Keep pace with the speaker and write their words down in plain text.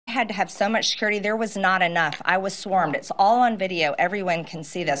I had to have so much security. There was not enough. I was swarmed. It's all on video. Everyone can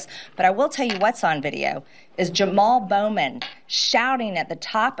see this. But I will tell you what's on video is Jamal Bowman shouting at the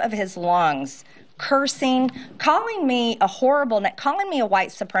top of his lungs, cursing, calling me a horrible, calling me a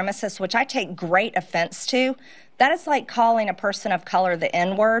white supremacist, which I take great offense to. That is like calling a person of color the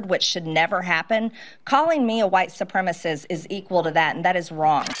N-word, which should never happen. Calling me a white supremacist is equal to that, and that is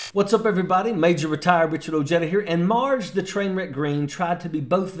wrong. What's up, everybody? Major retired Richard Ojeda here, and Marge the Trainwreck Greene tried to be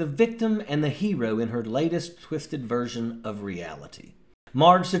both the victim and the hero in her latest twisted version of reality.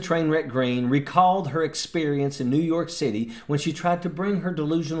 Marge the Trainwreck Greene recalled her experience in New York City when she tried to bring her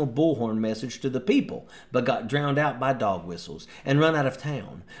delusional bullhorn message to the people, but got drowned out by dog whistles and run out of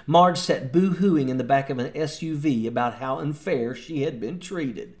town. Marge sat boo-hooing in the back of an SUV about how unfair she had been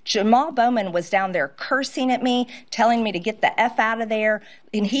treated. Jamal Bowman was down there cursing at me, telling me to get the F out of there,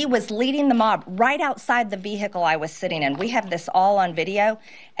 and he was leading the mob right outside the vehicle I was sitting in. We have this all on video.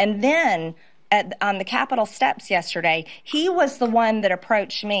 And then on the Capitol steps yesterday, he was the one that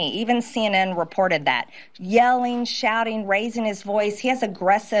approached me. Even CNN reported that. Yelling, shouting, raising his voice. He has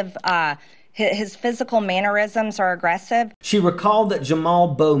aggressive, his physical mannerisms are aggressive. She recalled that Jamal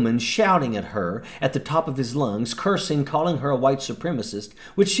Bowman shouting at her at the top of his lungs, cursing, calling her a white supremacist,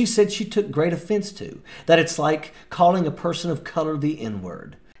 which she said she took great offense to. That it's like calling a person of color the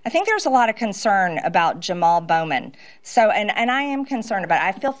N-word. I think there's a lot of concern about Jamal Bowman. So, and I am concerned about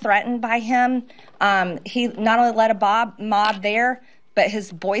it. I feel threatened by him. He not only led a mob there, but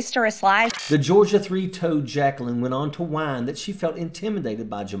his boisterous lies. The Georgia three-toed Jacqueline went on to whine that she felt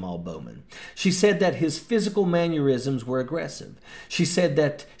intimidated by Jamal Bowman. She said that his physical mannerisms were aggressive. She said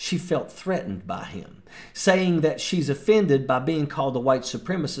that she felt threatened by him, saying that she's offended by being called a white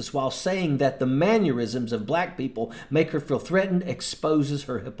supremacist, while saying that the mannerisms of black people make her feel threatened exposes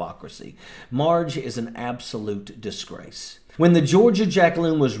her hypocrisy. Marge is an absolute disgrace. When the Georgia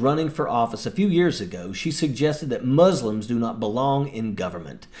Jacqueline was running for office a few years ago, she suggested that Muslims do not belong in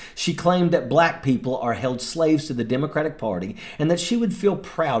government. She claimed that black people are held slaves to the Democratic Party and that she would feel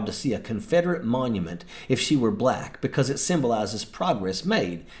proud to see a Confederate monument if she were black because it symbolizes progress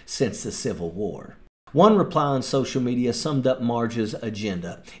made since the Civil War. One reply on social media summed up Marge's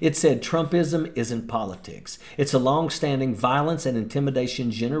agenda. It said, "Trumpism isn't politics. It's a long-standing violence and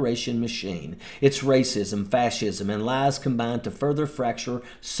intimidation generation machine. It's racism, fascism, and lies combined to further fracture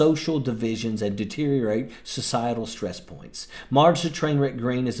social divisions and deteriorate societal stress points. Marge the Trainwreck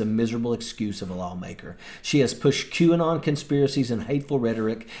Greene is a miserable excuse of a lawmaker. She has pushed QAnon conspiracies and hateful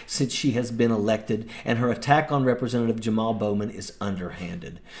rhetoric since she has been elected, and her attack on Representative Jamal Bowman is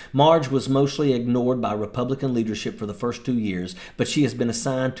underhanded." Marge was mostly ignored by Republican leadership for the first 2 years, but she has been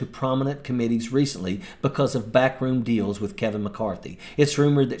assigned to prominent committees recently because of backroom deals with Kevin McCarthy. It's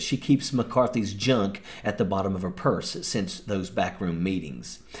rumored that she keeps McCarthy's junk at the bottom of her purse since those backroom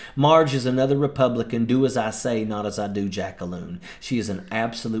meetings. Marge is another Republican, do as I say, not as I do, Jacqueline. She is an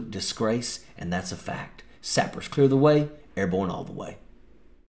absolute disgrace, and that's a fact. Sappers clear the way, airborne all the way.